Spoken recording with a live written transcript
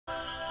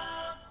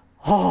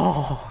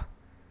Oh,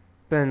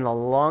 been the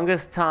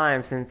longest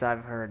time since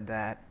I've heard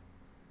that.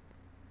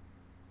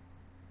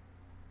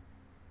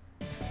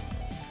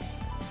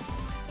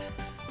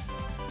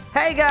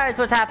 Hey guys,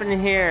 what's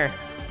happening here?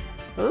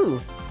 Ooh.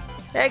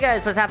 Hey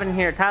guys, what's happening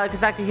here? Tyler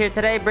Kazaki here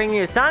today, bringing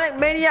you Sonic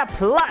Mania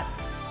Plus.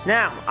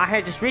 Now, I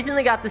had just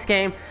recently got this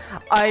game.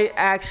 I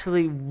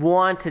actually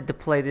wanted to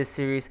play this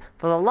series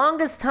for the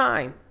longest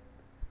time.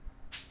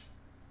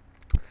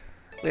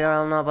 We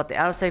all know about the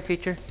autosave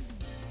feature.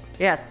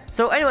 Yes.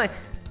 So anyway,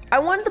 I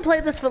wanted to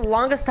play this for the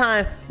longest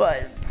time,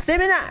 but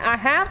seeming that I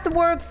have to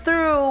work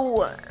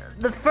through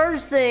the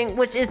first thing,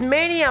 which is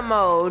Mania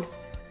mode,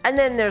 and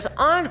then there's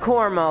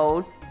Encore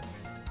mode.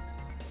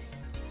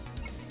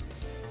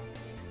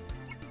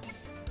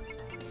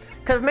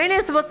 Because Mania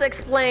is supposed to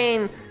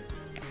explain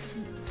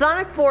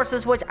Sonic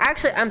Forces, which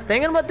actually I'm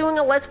thinking about doing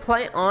a Let's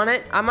Play on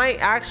it.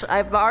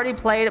 I've already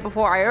played it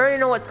before. I already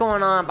know what's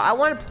going on, but I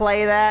want to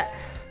play that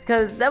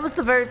because that was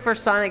the very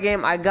first Sonic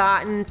game I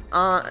gotten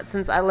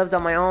since I lived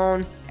on my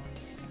own.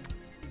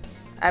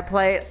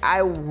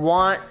 I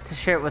want to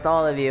share it with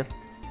all of you.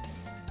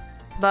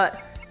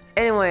 But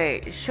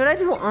anyway, should I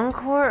do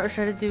Encore or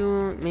should I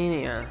do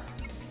Mania?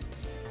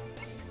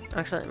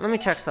 Actually, let me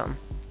check something.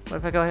 What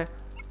if I go here?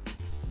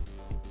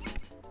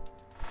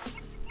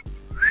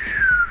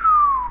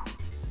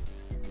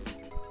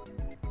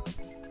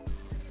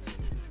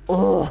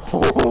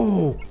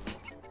 Oh,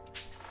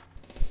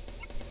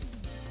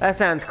 that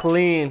sounds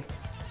clean.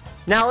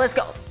 Now let's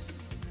go.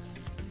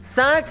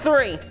 Sonic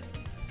 3.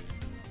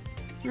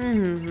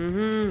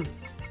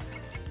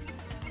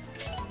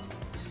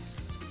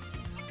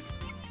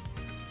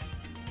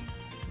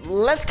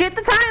 Let's get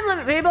the time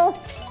limit,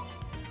 people.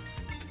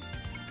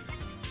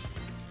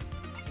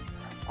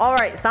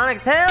 Alright,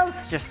 Sonic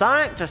Tails, just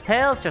Sonic, just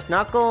Tails, just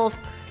Knuckles.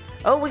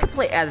 Oh, we can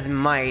play as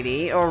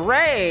Mighty or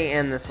Ray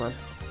in this one.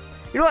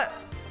 You know what?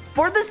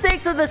 For the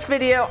sakes of this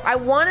video, I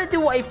want to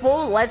do a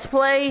full Let's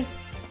Play.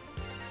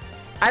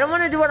 I don't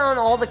want to do it on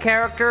all the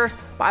characters,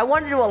 but I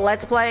want to do a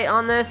Let's Play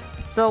on this.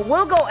 So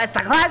we'll go as the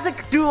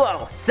classic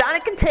duo,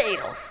 Sonic and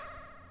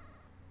Tails.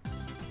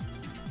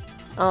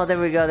 Oh, there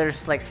we go.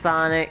 There's like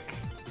Sonic.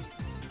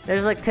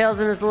 There's like Tails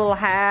in his little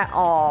hat.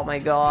 Oh my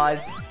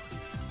god.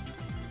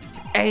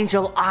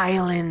 Angel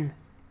Island.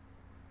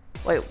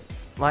 Wait,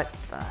 what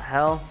the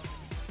hell?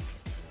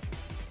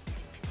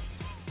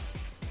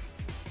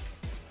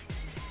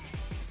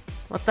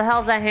 What the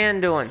hell's that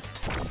hand doing?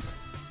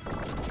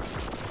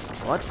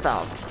 What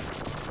the?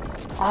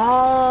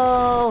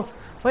 Oh!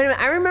 Wait a minute,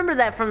 I remember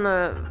that from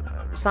the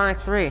Sonic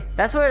 3.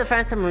 That's where the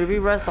Phantom Ruby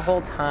was the whole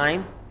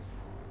time.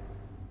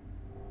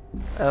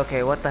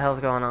 Okay, what the hell's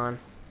going on?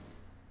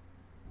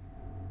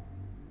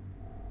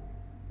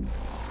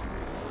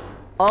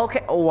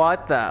 Okay,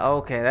 what the?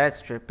 Okay,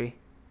 that's trippy.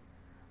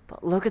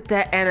 But look at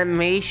that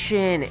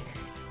animation.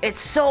 It's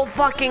so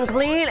fucking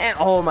clean and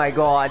oh my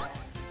god.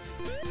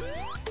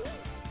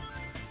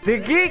 The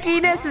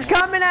geekiness is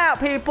coming out,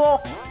 people!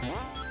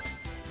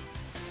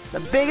 The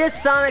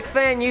biggest Sonic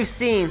fan you've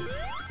seen.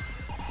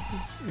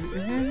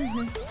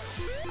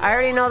 I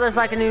already know there's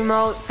like a new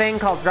mode thing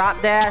called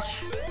Drop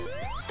Dash.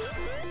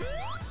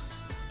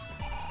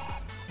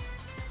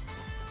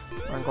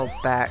 I'm gonna go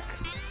back.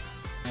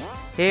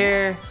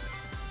 Here.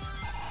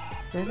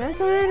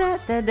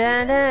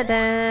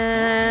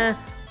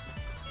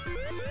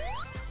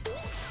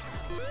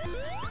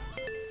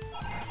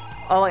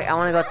 Oh wait, I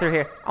wanna go through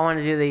here. I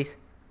wanna do these.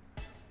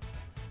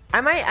 I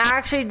might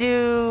actually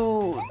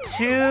do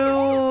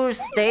 2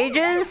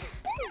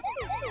 stages.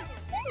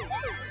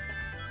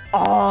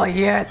 Oh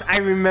yes, I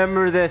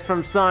remember this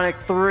from Sonic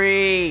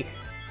 3.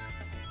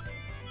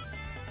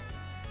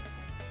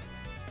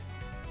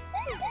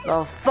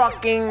 The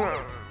fucking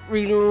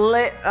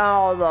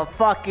oh, the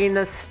fucking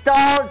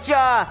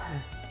nostalgia.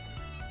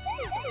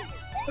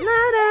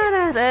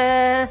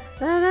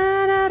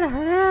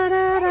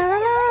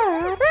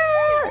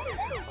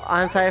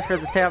 I'm sorry for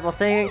the terrible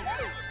singing.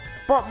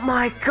 But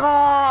my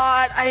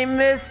god, I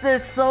miss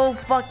this so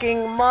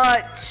fucking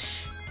much.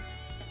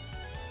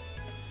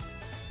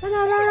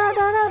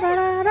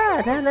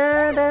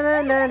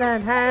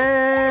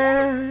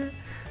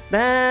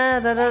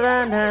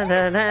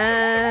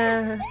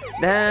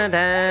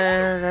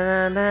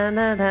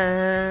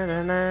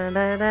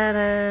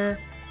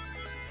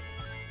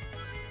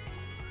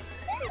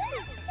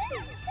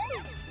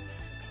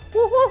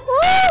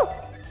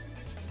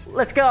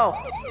 Let's go.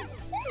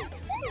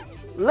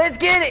 Let's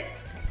get it.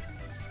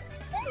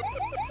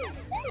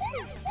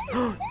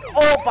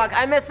 Oh fuck,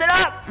 I messed it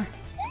up!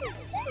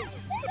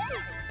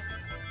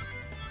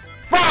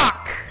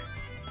 Fuck!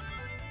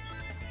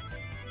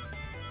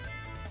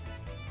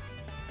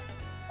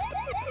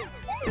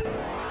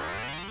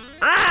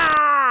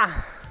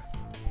 Ah!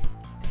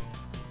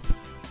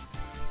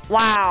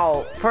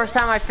 Wow, first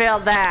time I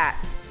failed that.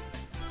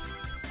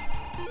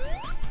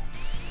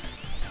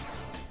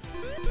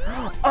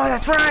 Oh,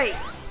 that's right!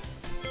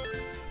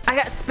 I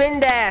got Spin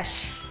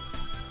Dash.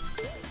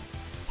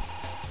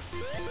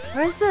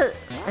 Where's the...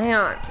 Hang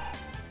on.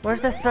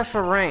 Where's the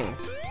special ring?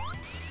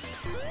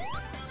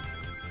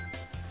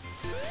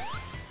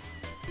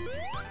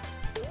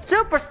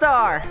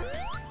 superstar!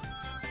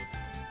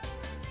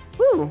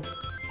 Woo!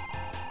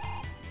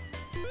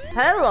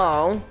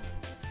 Hello!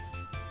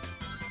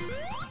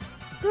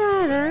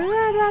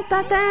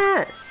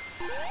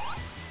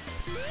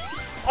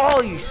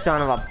 Oh, you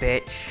son of a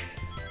bitch!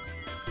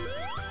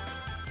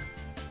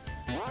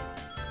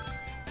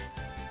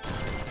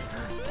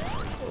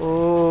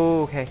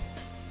 Okay.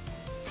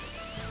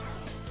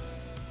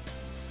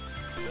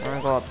 I'm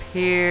gonna go up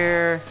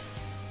here.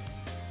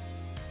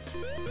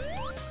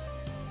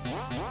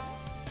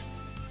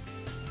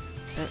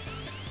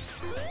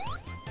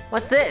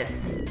 What's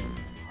this?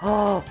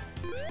 Oh,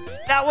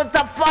 that was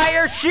the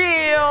fire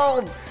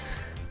shield!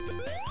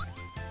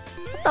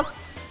 What the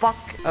fuck?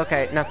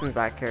 Okay, nothing's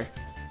back here.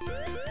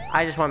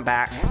 I just went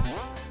back.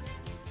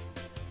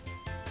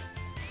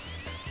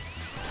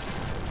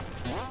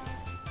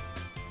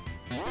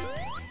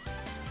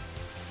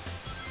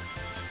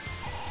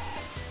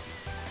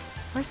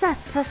 Where's that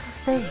special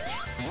stage?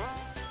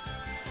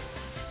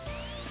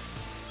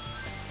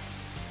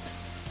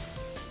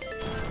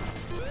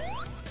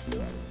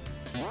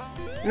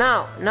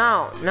 No,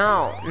 no,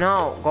 no,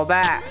 no, go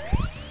back.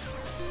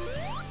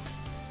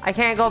 I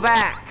can't go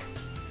back.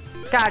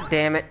 God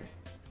damn it.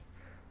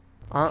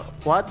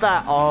 What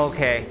the? Oh,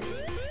 okay.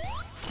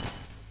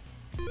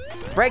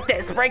 Break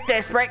this, break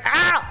this, break.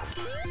 Ow!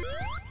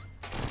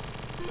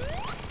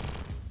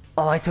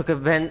 Oh, I took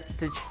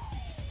advantage.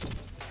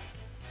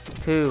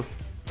 2,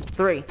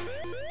 3.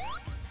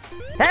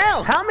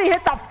 Tails, help me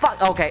hit the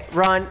fuck. Okay,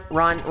 run,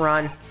 run,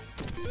 run.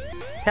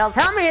 Tails,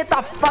 help me hit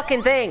the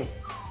fucking thing.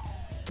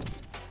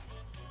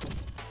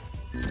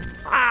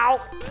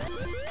 Ow!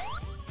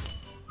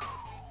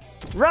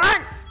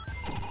 Run!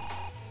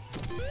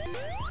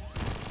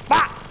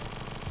 Bah!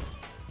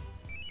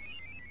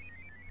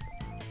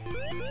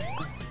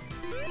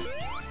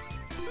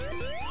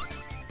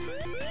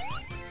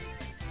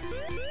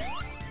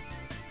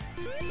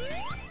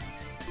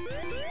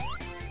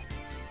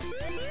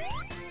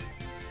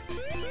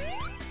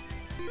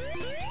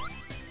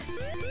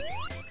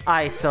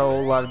 I so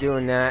love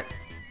doing that.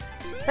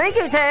 Thank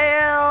you,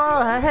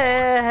 Tails!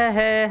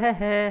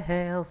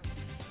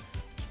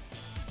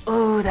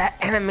 Ooh, that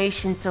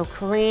animation's so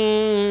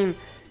clean!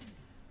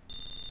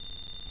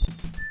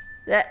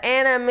 The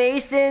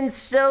animation's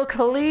so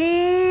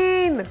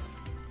clean!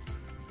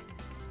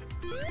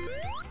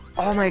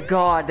 Oh my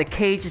god, the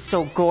cage is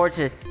so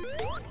gorgeous.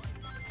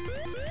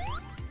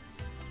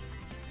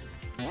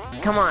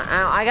 Come on,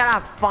 I gotta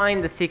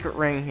find the secret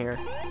ring here.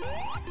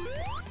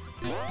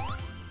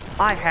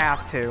 I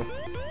have to.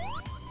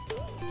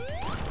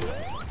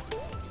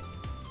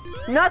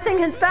 Nothing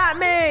can stop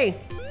me!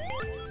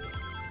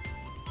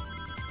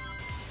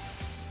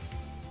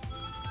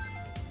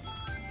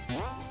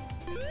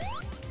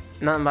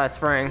 Nothing but a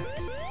spring.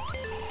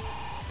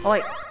 Oh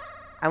wait,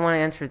 I want to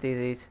enter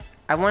these.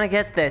 I want to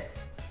get this.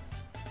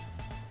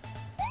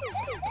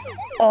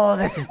 Oh,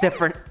 this is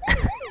different.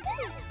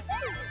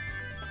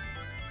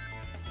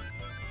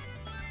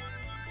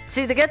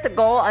 See, to get the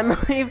goal, I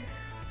believe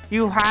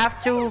you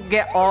have to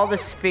get all the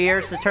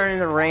spheres to turn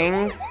into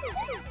rings.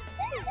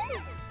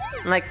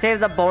 And, like, save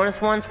the bonus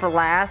ones for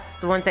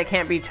last, the ones that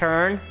can't be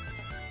turned.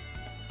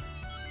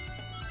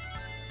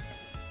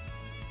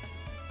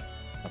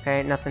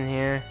 Okay, nothing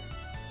here.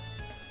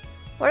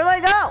 Where do I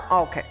go?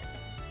 Okay.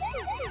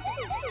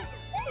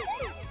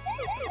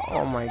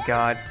 Oh my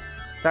god.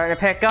 Starting to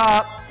pick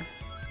up.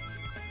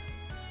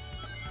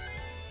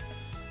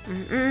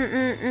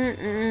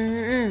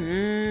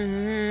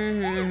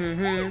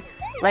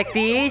 Like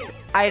these,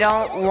 I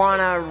don't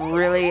want to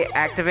really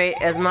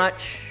activate as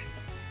much.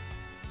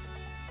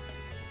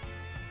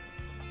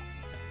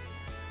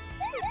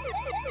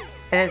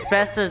 And it's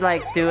best to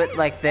like do it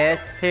like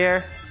this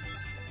here.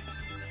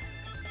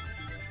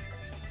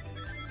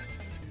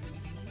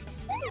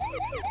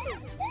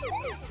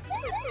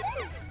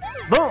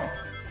 Boom!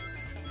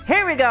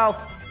 Here we go!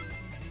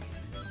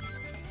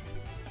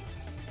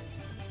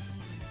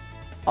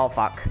 Oh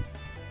fuck.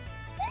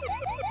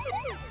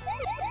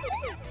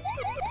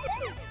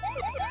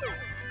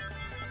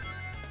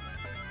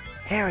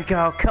 Here we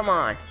go, come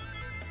on.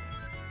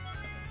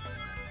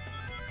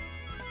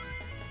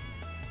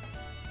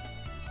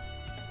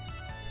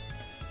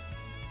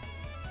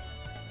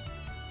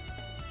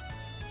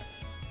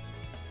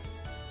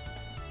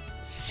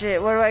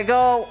 Shit, where do I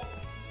go?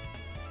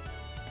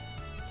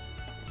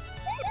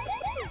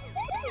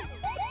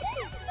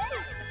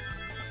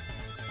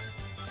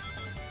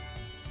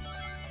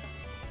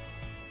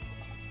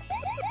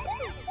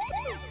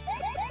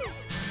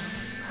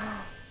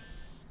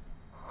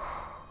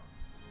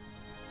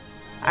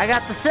 I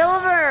got the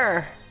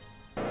silver!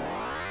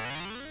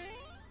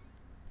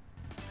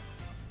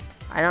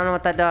 I don't know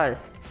what that does.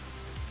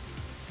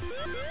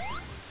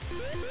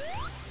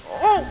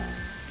 Oh!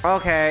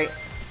 Okay.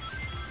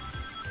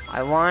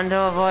 I wanted to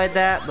avoid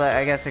that, but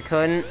I guess I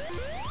couldn't.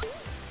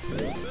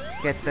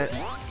 Get the...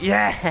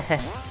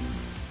 Yes!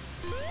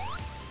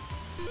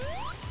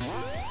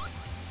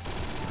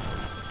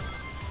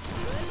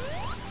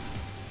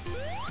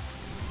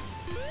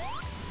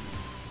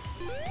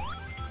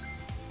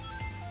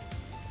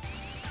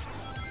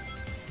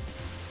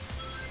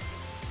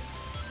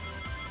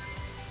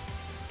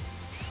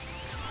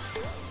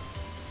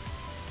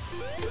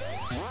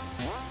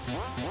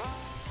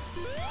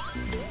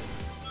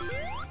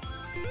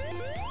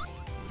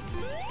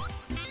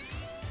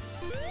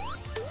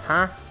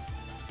 huh?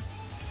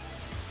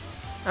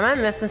 Am I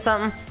missing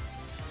something?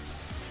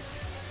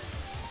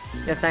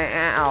 Yes, I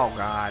am. Oh,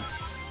 God.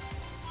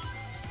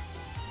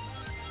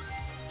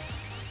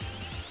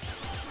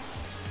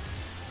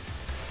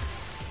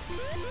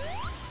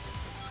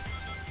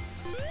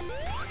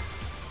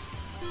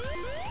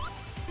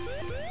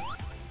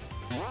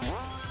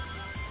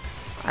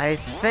 I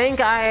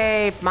think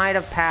I might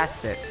have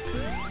passed it.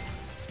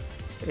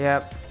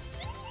 Yep.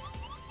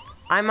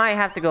 I might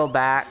have to go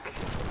back.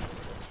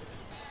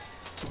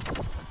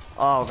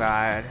 Oh,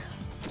 God.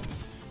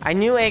 I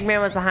knew Eggman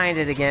was behind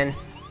it again.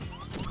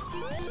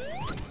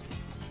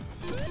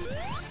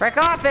 Break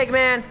off,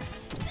 Eggman!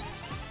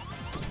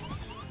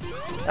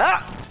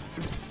 Ah!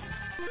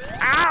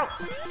 Ow!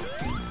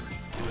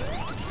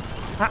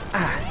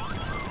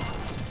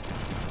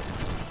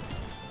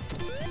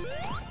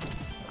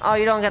 Oh,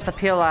 you don't get the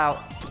peel out.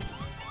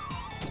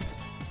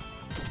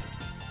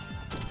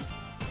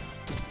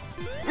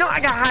 No, I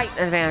got height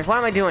advantage. What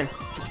am I doing?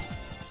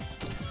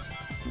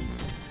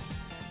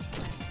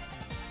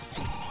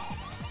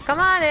 Come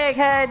on,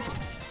 Egghead!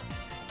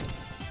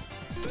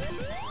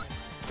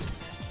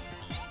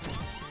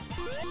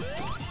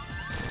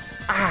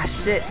 Ah,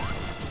 shit.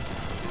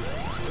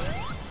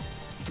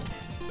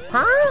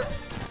 Huh?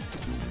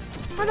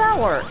 How'd that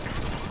work?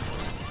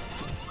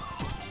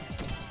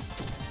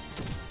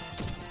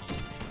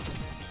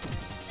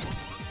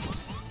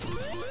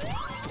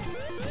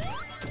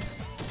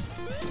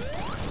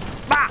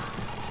 Bah!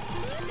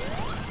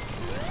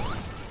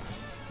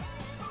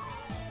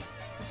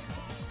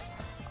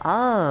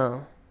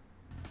 Oh.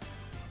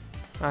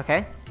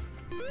 Okay.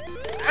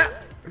 Ah.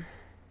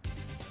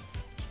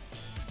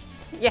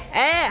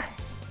 Yeah!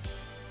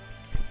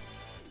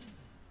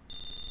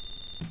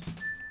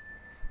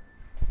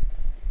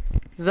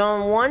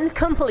 Zone 1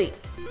 complete.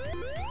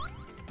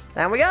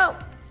 There we go.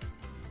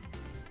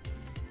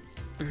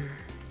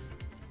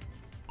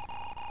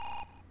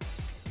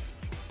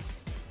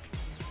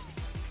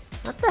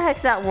 What the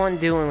heck's that one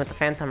doing with the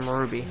Phantom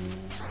Ruby?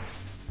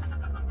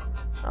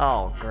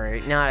 Oh,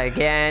 great. Not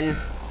again.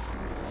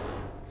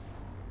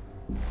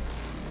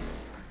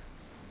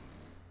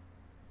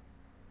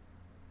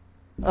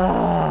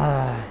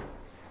 Ugh.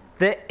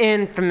 The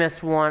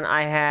infamous one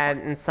I had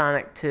in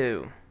Sonic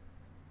 2.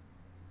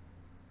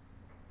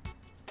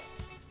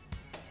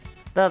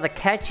 The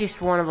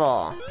catchiest one of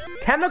all.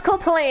 Chemical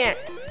plant!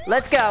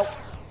 Let's go!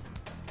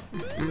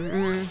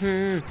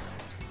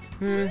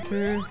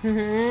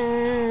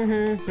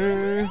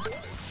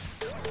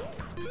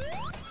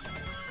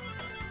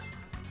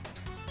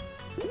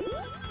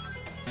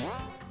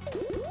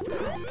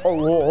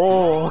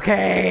 Oh,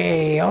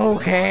 okay,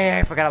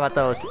 I forgot about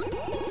those.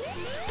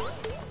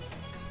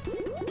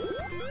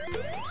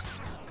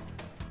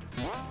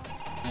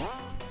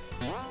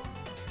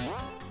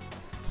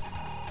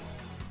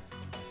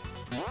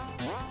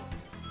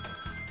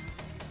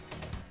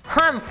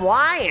 I'm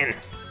flying!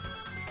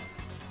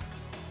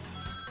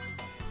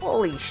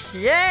 Holy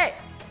shit!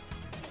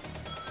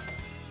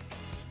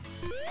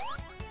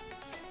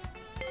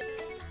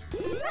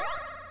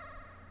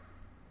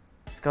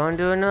 Let's go and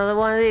do another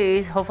one of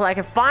these. Hopefully I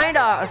can find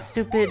a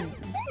stupid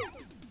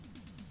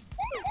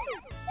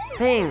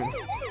thing.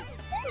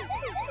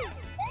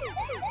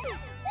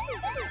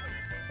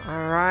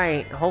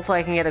 Alright, hopefully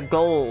I can get a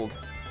gold.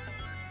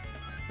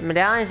 The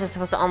medallions are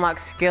supposed to unlock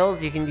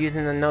skills you can use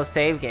in the no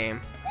save game.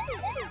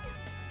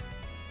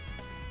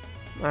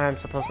 Or I'm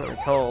supposedly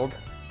told.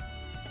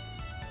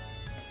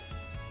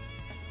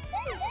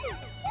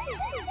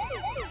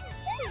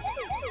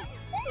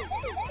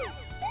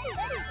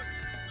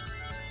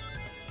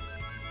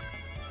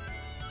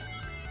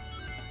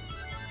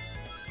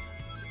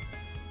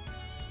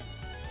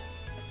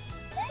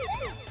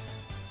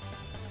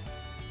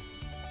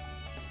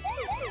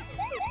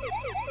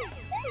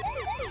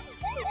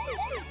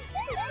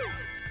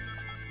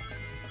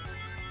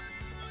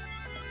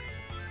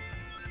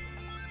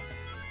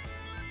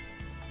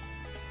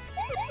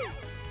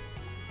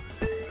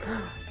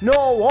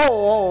 No,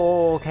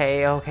 whoa,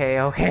 okay.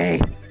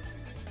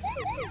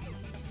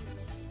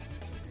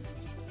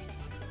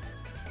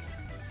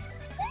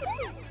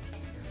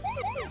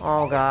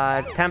 Oh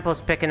god,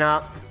 tempo's picking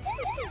up.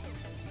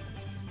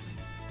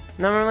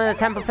 Normally when the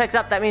tempo picks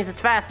up, that means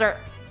it's faster.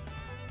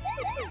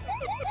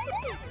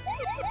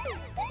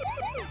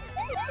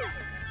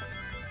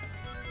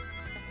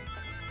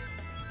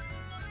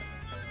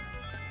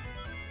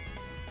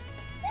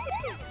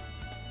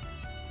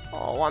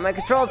 Oh, why my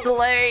control's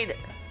delayed?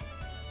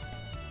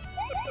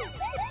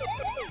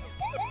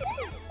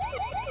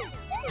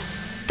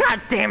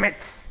 God damn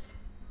it!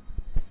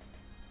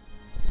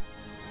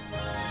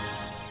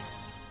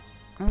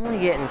 I'm only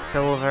getting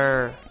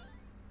silver.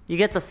 You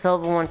get the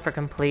silver one for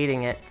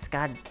completing it.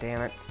 God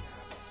damn it.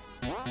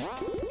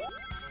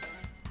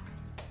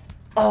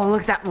 Oh,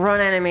 look at that run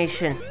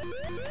animation.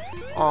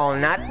 Oh,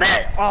 not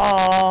that.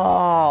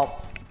 Oh.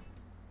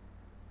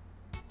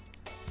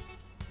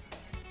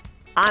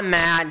 I'm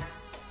mad.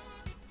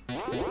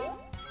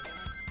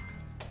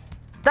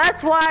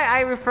 That's why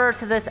I refer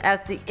to this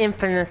as the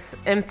infamous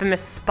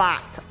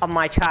spot of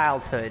my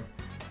childhood.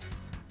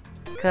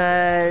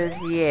 Cause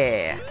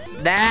yeah,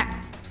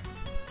 that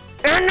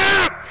and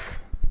that.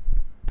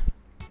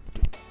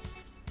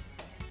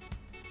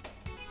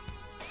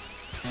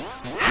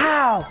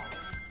 How?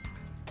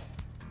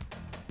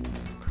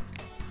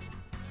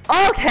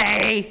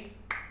 Okay.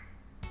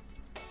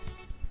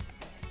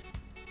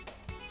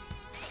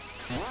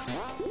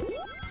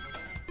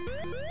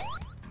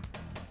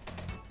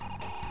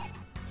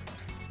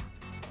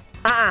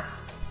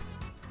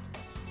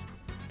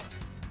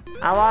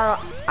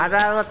 I'd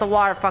rather let the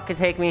water fucking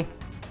take me.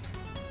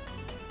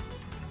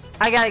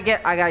 I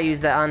gotta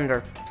use that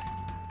under.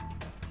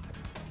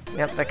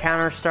 Yep, the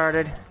counter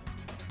started.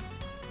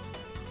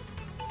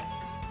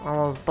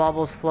 All those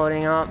bubbles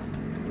floating up.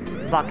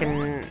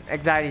 Fucking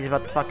anxiety's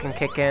about to fucking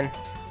kick in.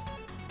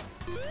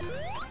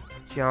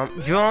 Jump,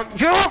 jump,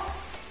 jump!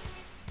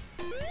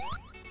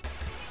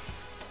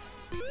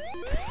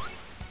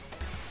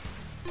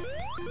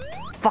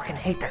 Fucking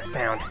hate that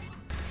sound.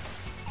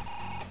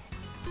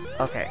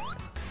 Okay.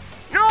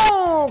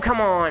 No! Come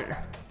on!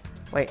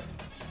 Wait.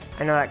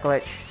 I know that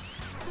glitch.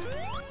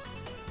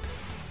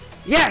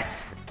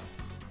 Yes!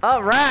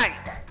 Alright!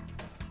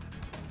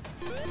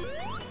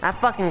 That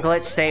fucking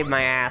glitch saved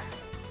my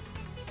ass.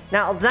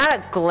 Now, it's not a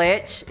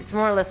glitch. It's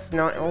more or less...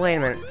 No, wait a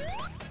minute.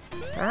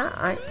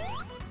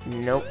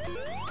 Nope.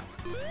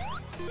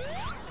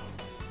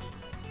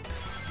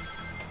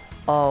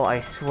 Oh, I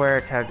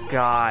swear to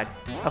God.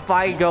 If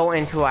I go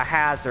into a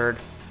hazard...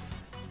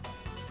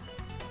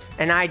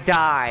 and I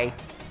die...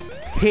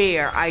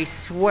 here, I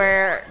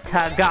swear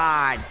to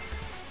God.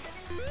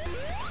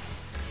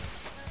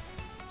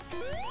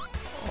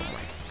 Oh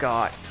my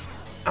God.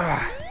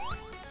 Ugh.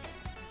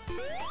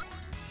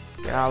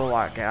 Get out of the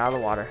water, get out of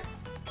the water.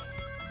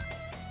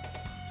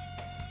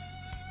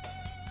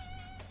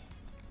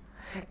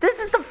 This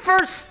is the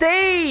first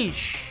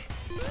stage!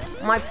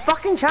 My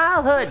fucking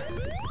childhood!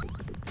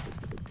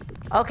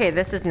 Okay,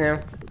 this is new.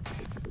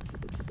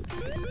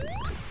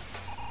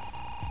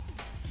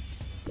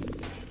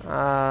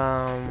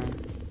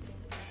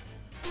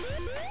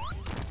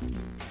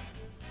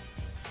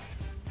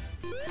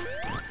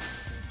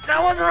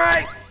 That wasn't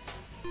right!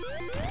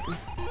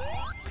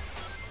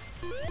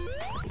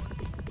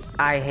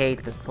 I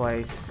hate this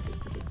place.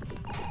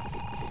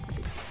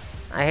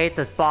 I hate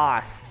this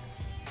boss.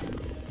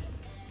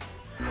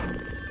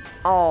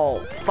 Oh,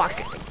 fuck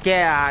it.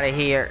 Get out of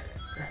here.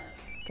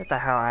 Get the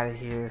hell out of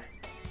here.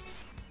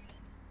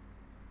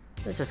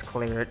 Let's just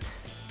clear it.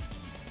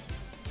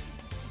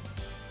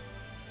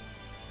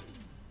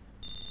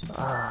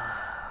 Fucking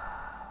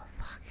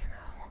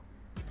hell.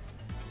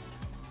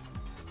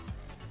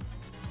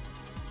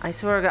 I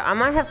swear to God, I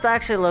might have to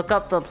actually look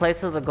up the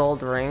place of the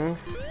gold rings.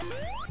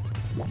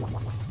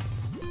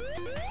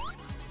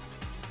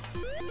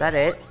 Is that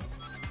it?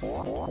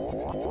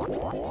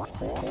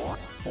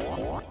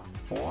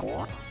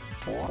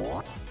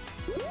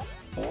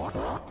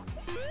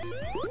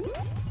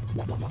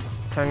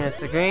 Turn this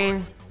to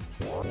green.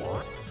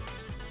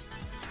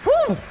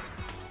 Whew!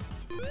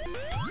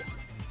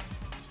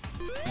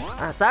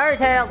 Sorry,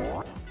 Tails.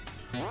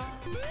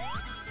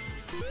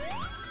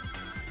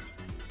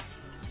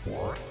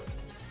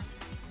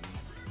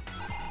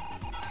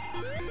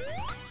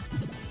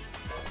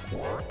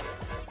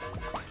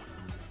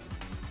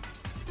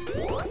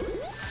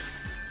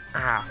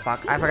 Ah,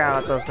 fuck. I forgot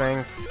about those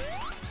things.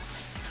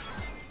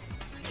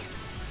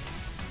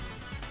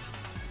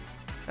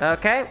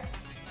 Okay.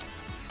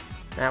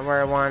 Not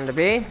where I wanted to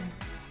be.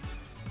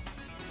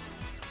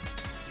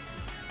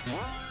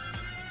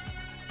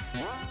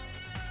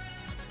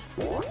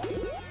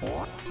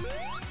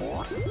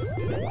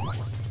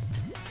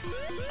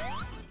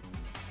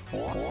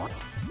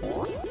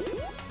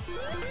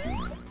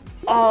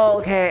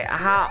 Okay,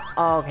 how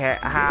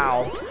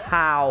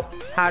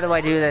do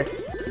I do this?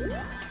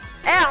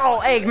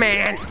 Ow,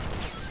 Eggman!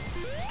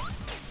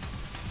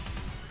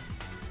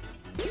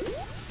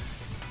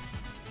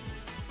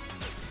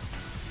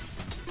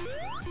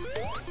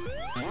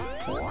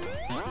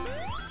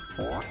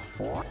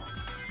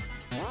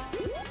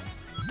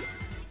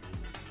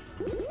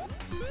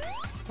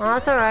 Well,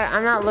 that's alright.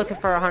 I'm not looking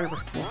for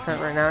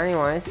 100% right now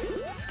anyways.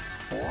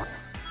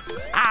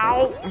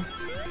 Ow!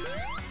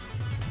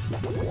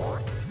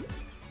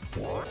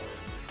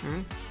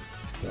 Hmm?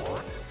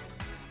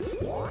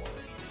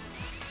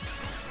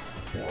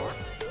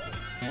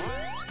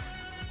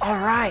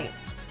 Alright!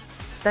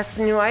 That's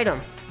the new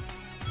item.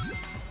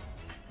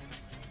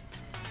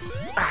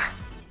 Ah!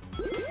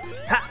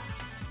 Ha!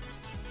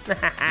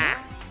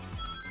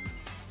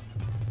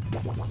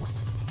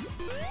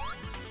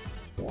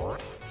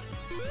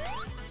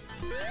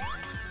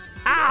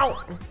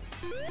 Ow!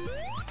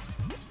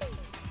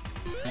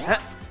 Huh.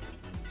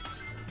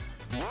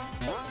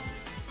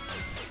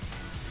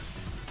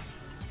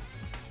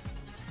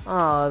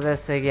 Oh,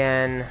 this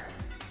again.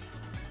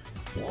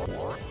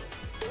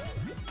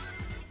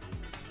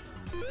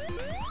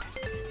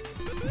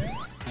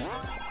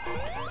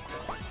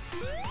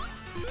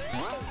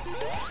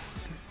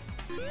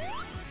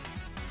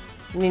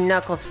 Need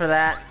Knuckles for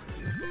that.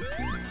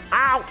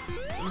 Ow!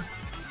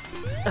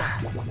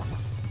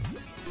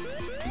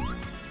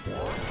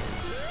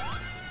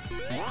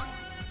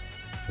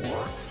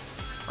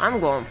 I'm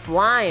going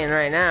flying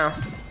right now.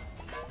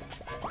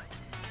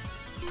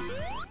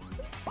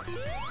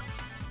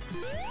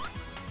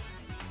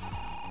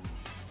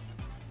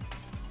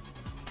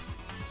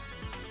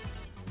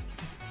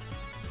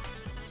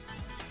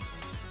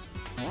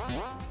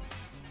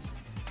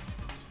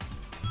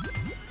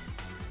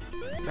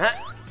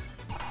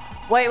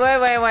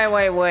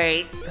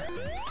 Wait.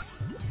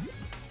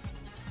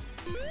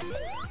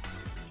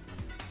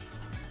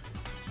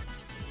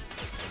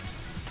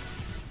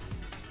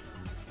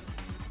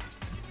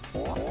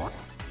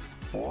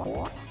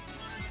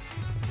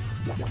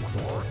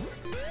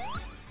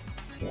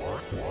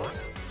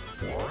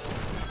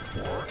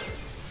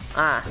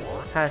 Ah,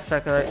 had to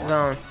circulate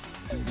zone.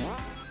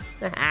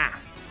 Ah.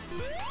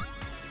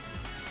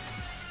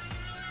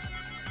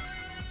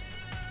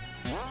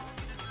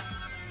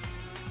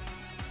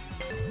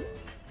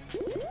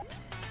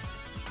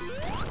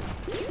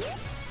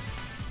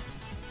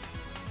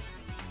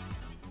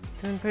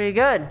 Doing pretty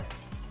good.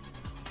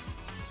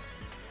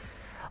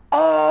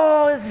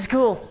 Oh, this is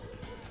cool.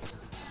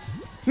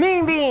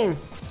 Mean Bean.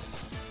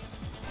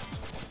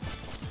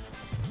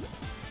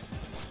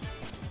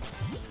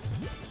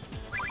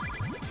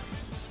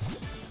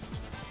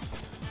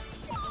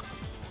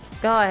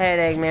 Go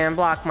ahead, Eggman.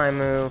 Block my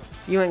move.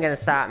 You ain't gonna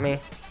stop me.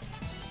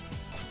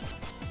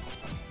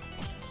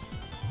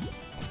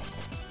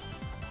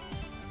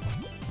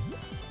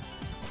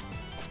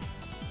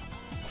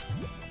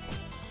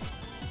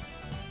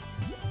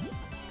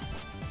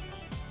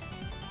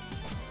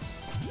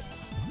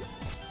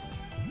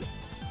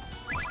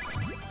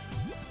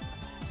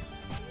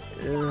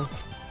 Ew.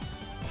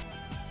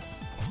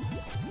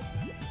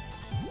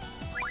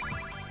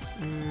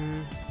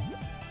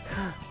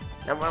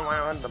 Now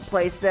I want to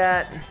place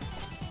that.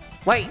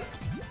 Wait!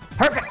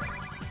 Perfect!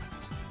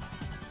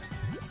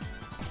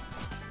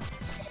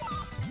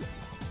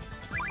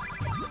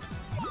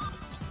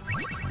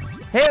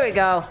 Here we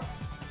go.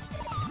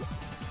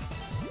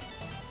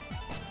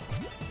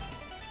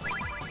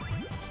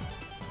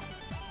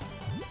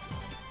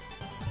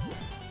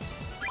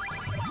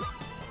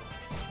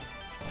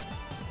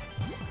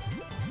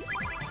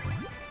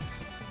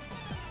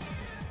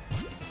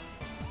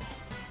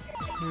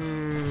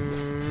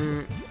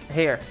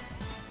 Here.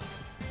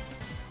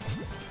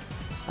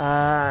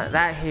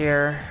 That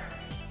here.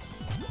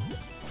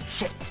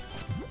 Shit.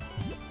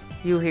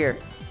 You here.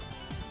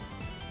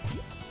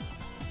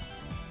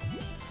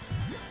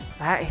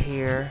 That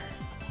here.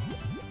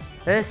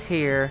 This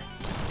here.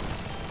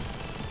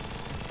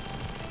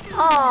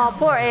 Oh,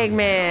 poor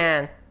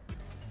Eggman.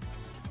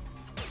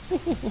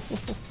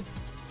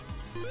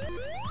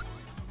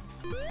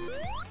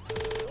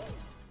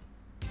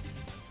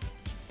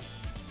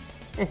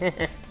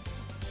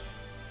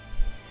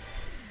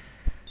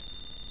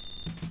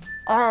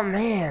 Oh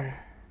man.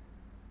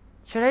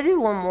 Should I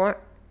do one more?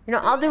 You know,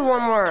 I'll do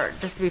one more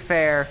just to be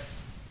fair.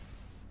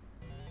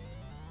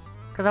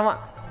 Cause I want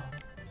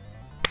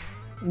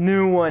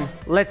new one.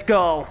 Let's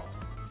go.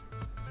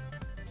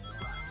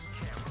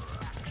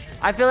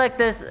 I feel like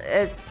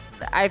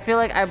I feel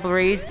like I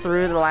breezed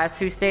through the last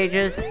two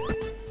stages.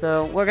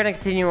 So we're gonna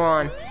continue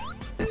on.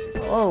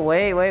 Oh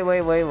wait.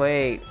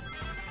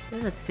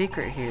 There's a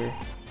secret here.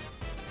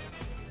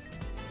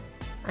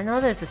 I know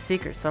there's a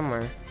secret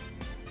somewhere.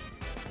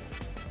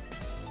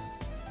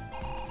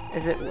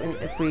 Is it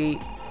if we...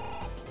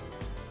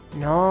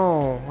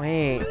 No,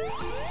 wait.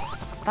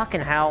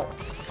 Fucking hell.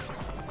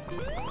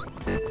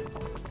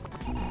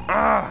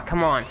 Ah,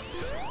 come on.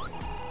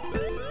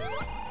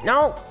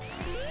 No!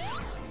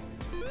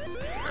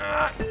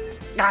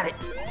 Got it.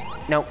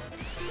 Nope.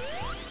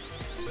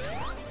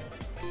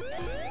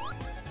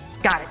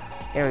 Got it.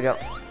 There we go.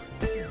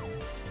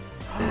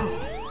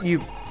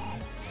 You...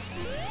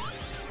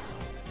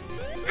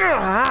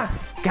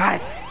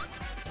 got it.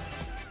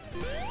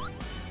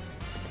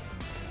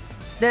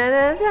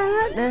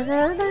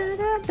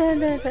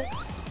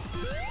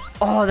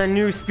 Oh, the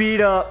new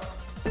speed up.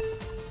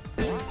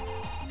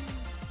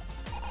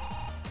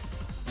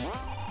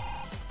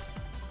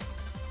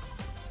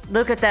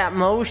 Look at that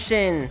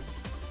motion.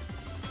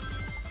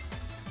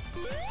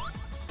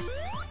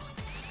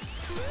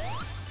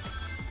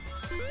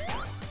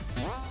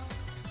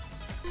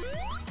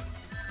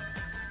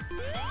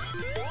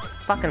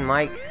 Fucking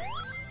mics.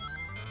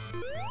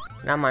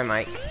 Not my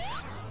mic.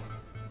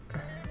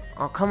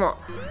 Oh, come on.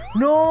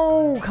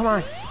 No, come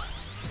on.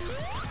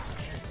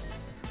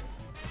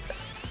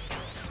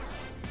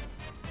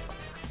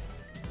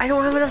 I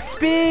don't have enough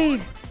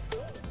speed.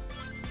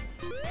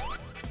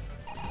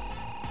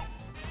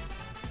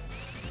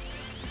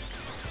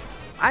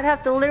 I'd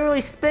have to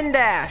literally spin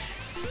dash.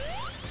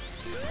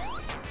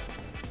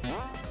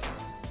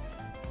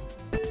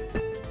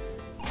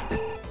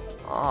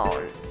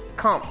 Oh,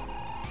 come.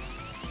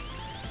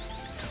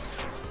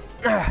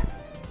 Ugh.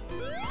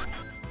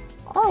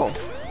 Oh,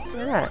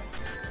 look at that.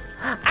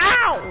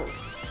 Ow!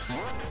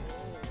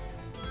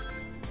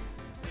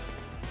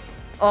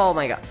 Oh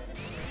my god.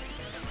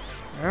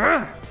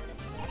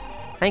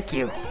 Thank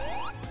you.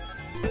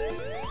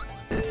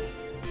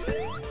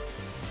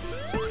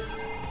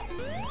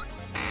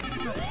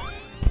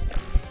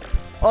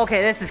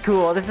 Okay, this is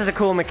cool. This is a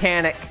cool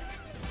mechanic.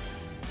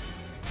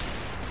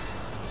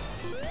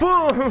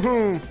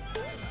 Boom!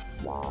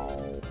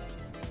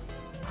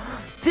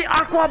 The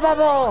aqua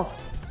bubble!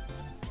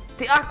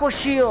 The aqua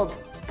shield!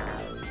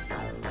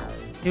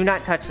 Do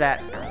not touch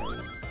that.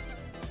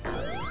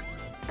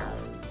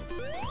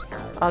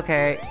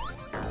 Okay.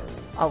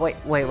 Oh, wait.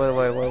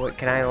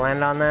 Can I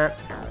land on that?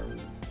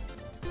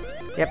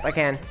 Yep, I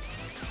can.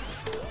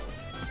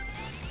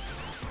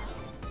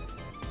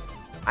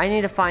 I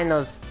need to find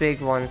those big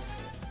ones.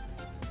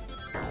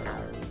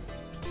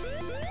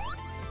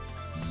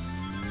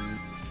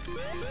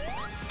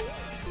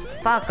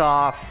 Fuck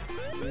off.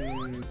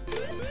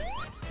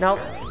 Nope.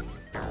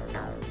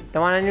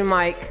 Don't want a new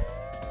mic.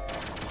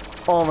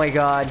 Oh my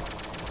god.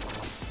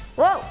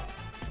 Whoa!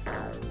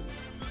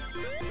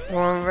 Oh,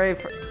 I'm ready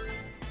for...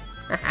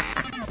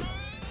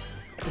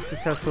 This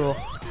is so cool.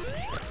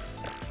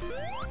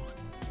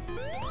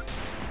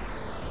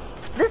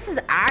 This is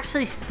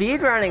actually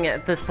speedrunning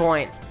at this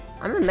point.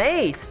 I'm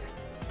amazed.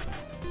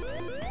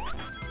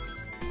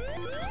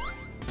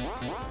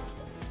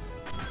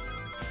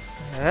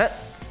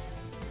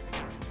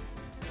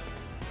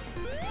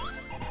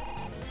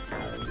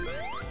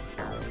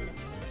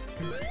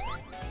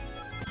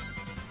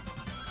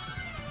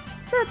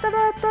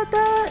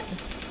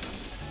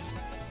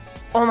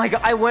 Oh my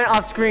god, I went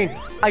off screen.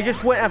 I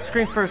just went off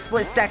screen for a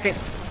split second.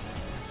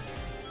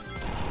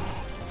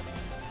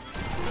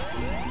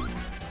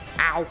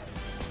 Ow.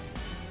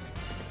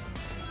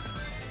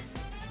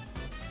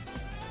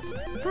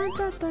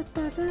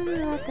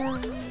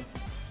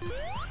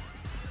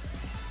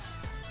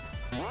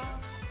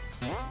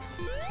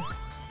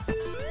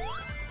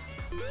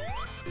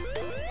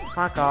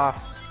 Fuck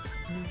off.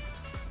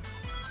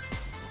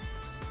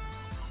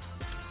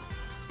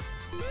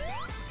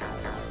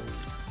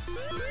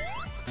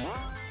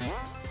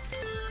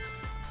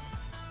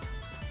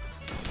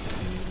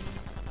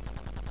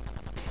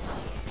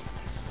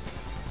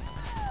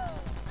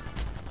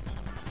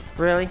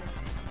 Really?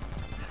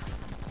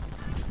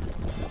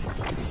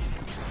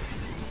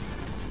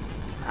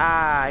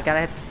 Ah, I gotta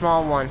hit the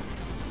small one.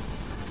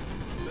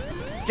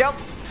 Jump!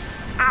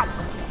 Ow!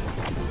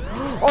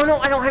 Oh no,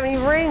 I don't have any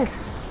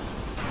rings!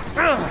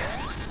 Ugh.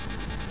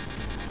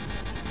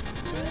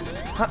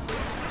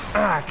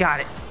 Ah, got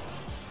it.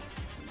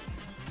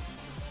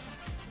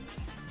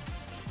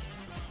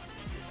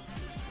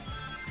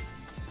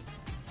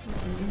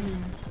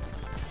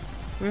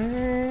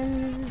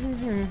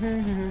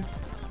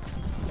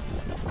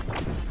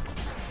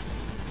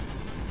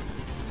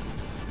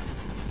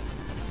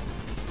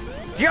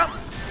 Jump!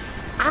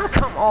 Ah,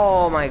 come!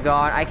 Oh my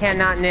god, I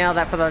cannot nail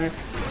that for the.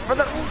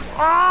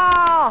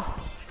 Oh!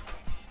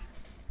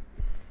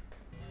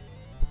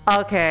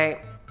 Okay.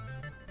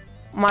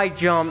 My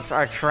jumps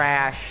are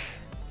trash.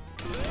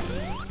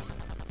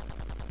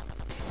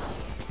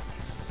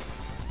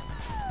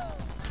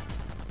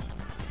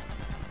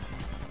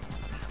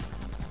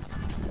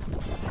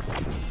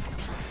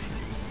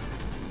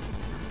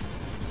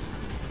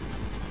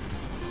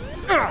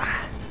 Ugh.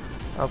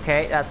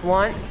 Okay, that's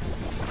one.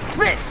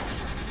 Spin!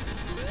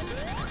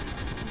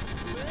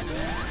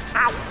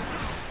 Ow!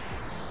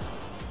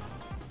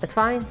 It's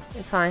fine.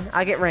 It's fine.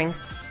 I get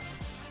rings.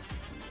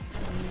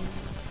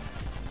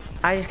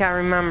 I just gotta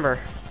remember.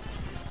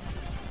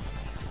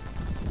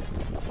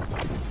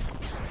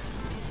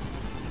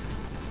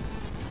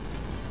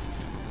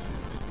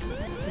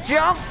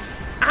 Jump!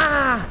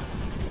 Ah!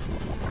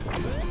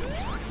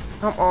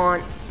 Come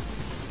on.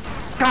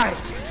 Got it!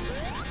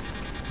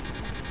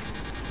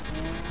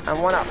 I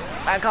wanna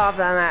back off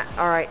on that.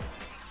 Alright.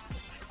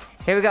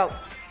 Here we go.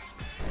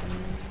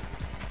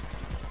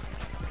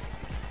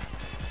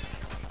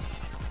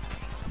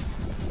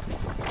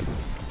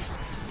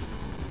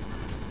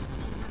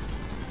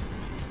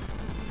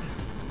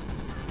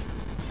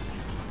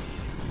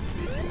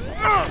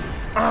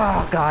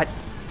 Oh, God.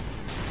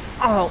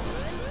 Oh.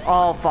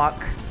 Oh,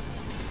 fuck.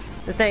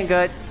 This ain't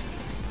good.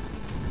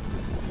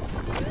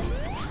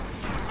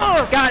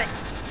 Oh, got it.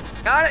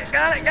 Got it,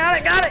 got it, got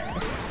it, got it.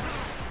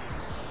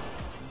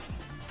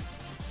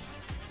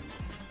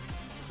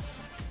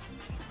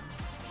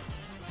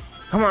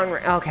 Come on.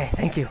 Okay,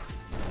 thank you.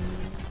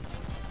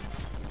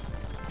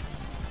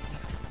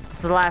 This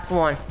is the last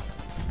one.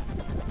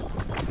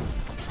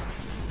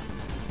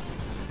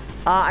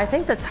 I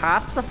think the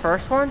top's the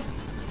first one.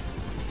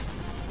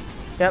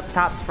 Yep,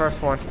 top's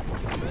first one.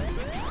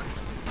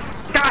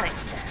 Got it!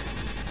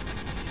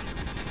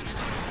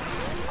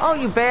 Oh,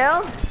 you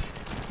bailed?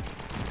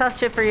 Tough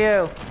shit for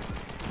you.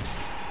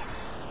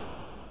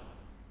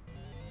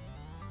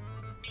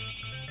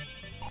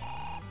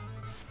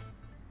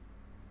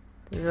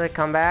 Did he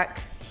come back?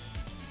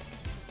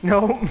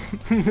 No.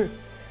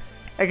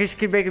 I guess you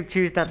could make him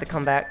choose not to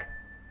come back.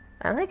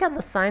 I like how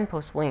the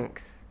signpost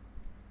winks.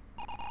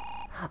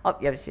 Oh,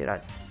 yep, see it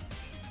does.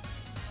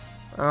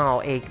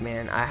 Oh,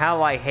 Eggman,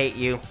 how I hate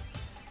you.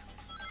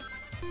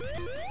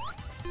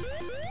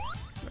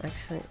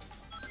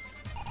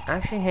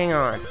 Actually, hang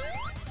on.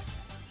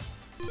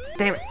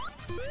 Damn it.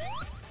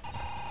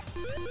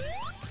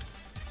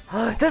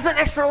 There's an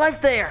extra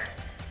life there!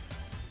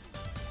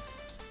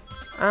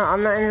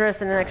 I'm not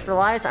interested in extra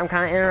lives. I'm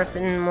kind of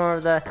interested in more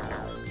of the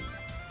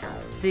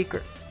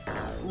secret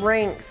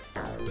rings.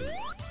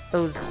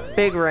 Those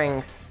big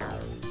rings.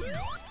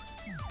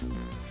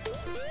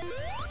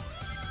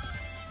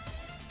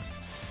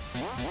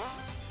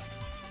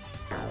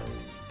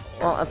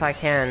 Well, if I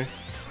can.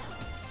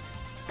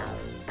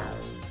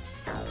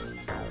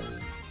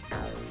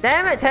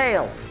 Damn it,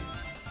 Tails!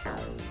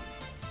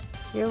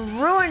 You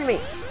ruined me!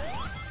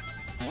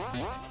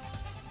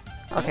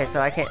 Okay,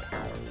 so I can't...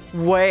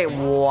 Wait,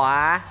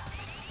 what?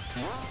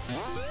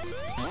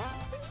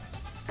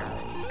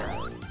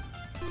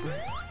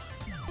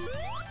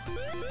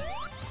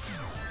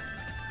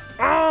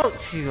 Oh,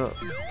 shoot.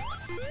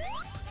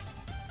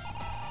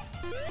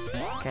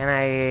 Can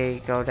I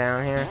go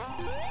down here?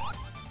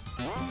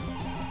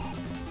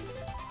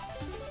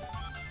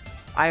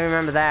 I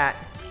remember that.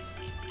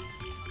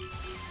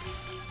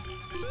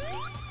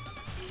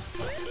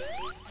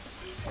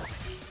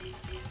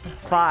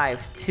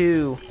 Five,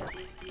 2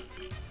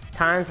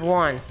 times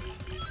 1.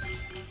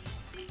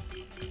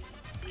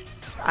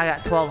 I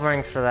got 12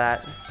 rings for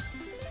that.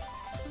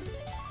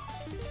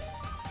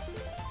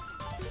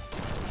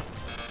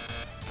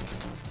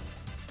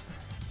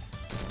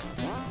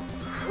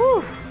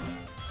 Whew.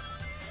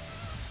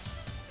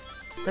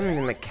 Some of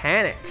the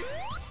mechanics.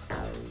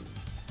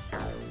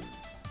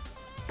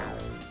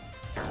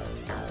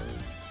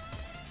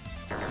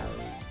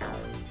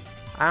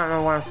 I don't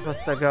know where I'm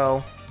supposed to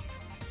go.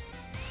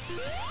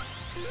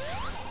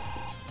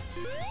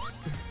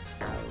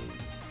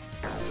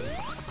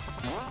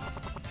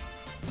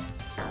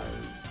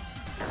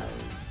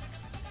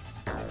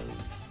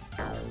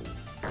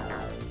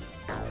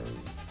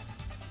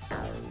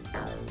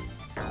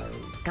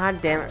 God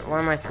damn it, where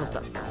am I supposed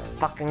to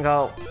fucking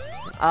go?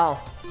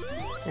 Oh,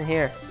 in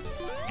here.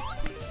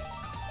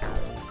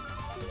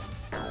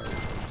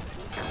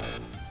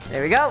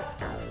 There we go.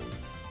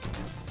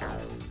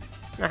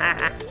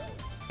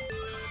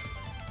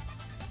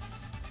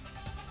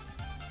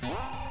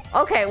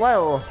 Okay,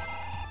 whoa.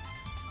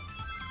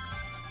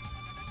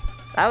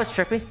 That was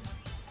trippy.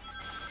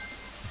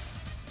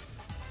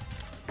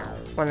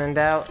 When in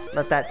doubt,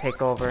 let that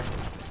take over.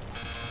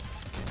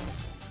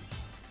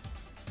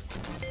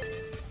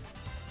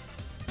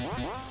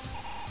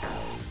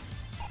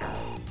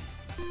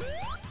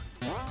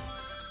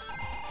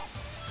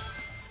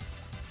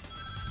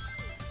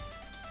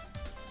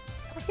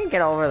 I can't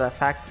get over the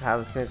fact of how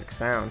this music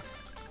sounds.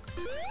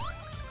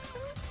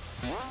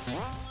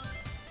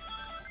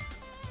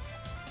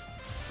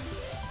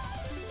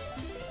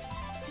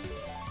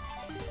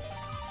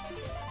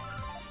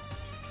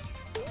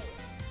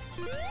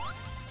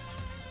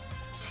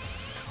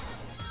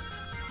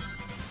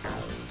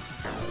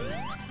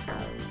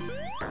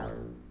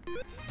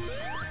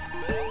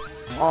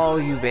 Oh,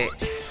 you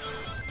bitch.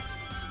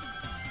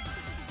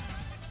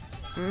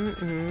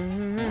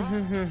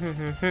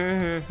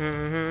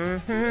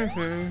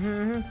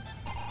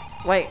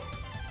 Wait.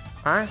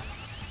 Huh?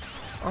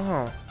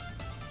 Oh.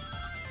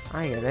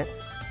 I get it.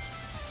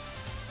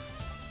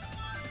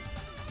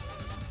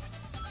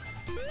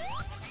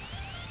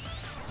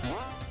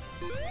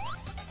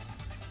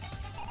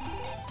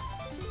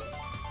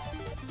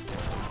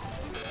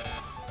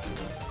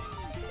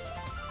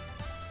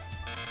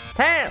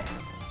 Tails!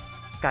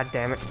 God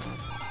damn it.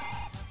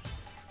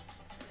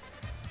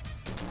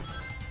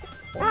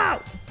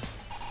 Wow!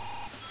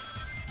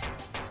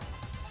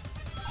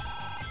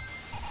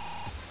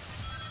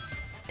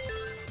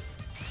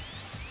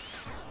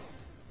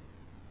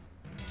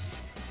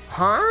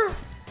 Huh?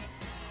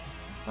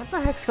 What the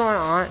heck's going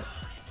on?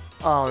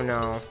 Oh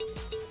no.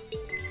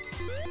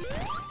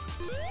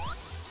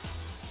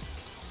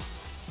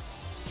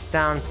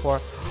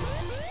 Downpour.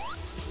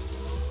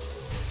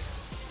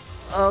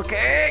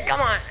 Okay, come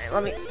on.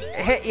 Let me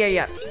hit you,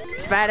 you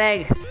fat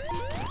egg.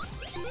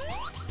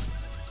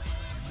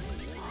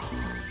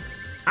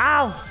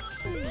 Ow!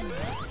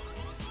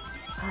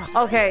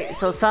 Okay,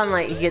 so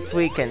sunlight, he gets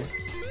weakened.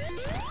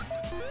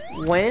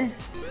 When?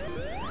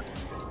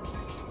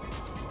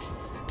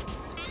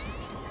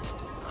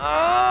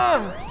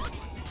 Oh!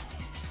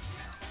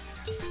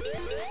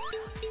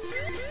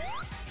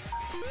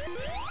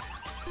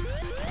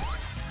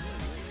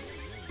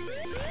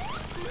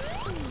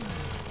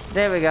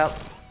 There we go.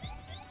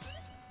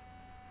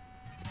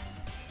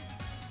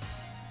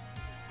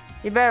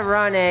 You better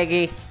run,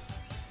 Eggy.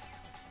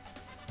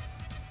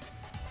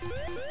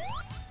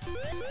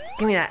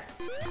 Give me that.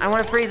 I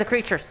want to free the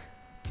creatures.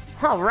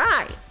 All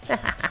right.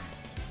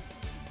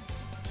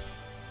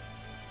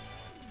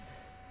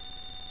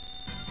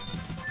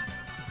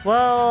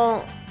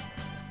 Well,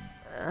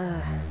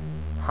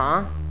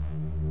 huh?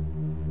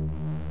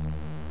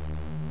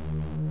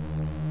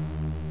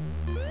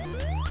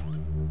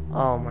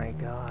 Oh my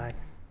god.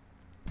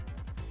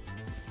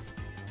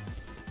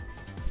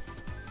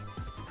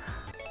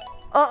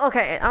 Oh,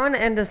 okay, I'm gonna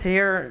end this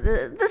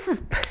here. This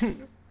is...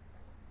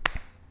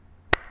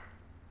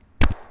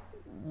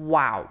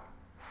 wow.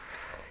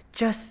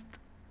 Just...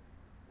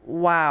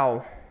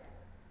 wow.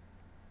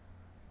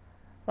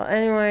 Well,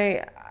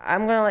 anyway,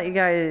 I'm gonna let you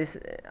guys...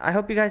 I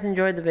hope you guys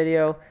enjoyed the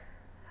video.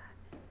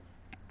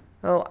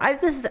 Oh,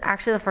 this is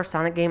actually the first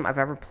Sonic game I've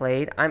ever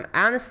played. I'm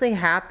honestly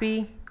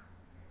happy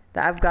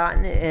that I've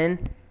gotten it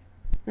in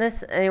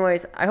this.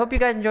 Anyways, I hope you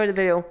guys enjoyed the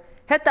video.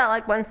 Hit that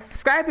like button,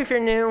 subscribe if you're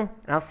new, and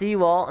I'll see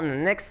you all in the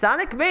next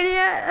Sonic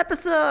Mania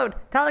episode.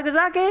 Tyler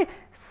Gazaki,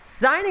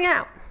 signing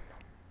out.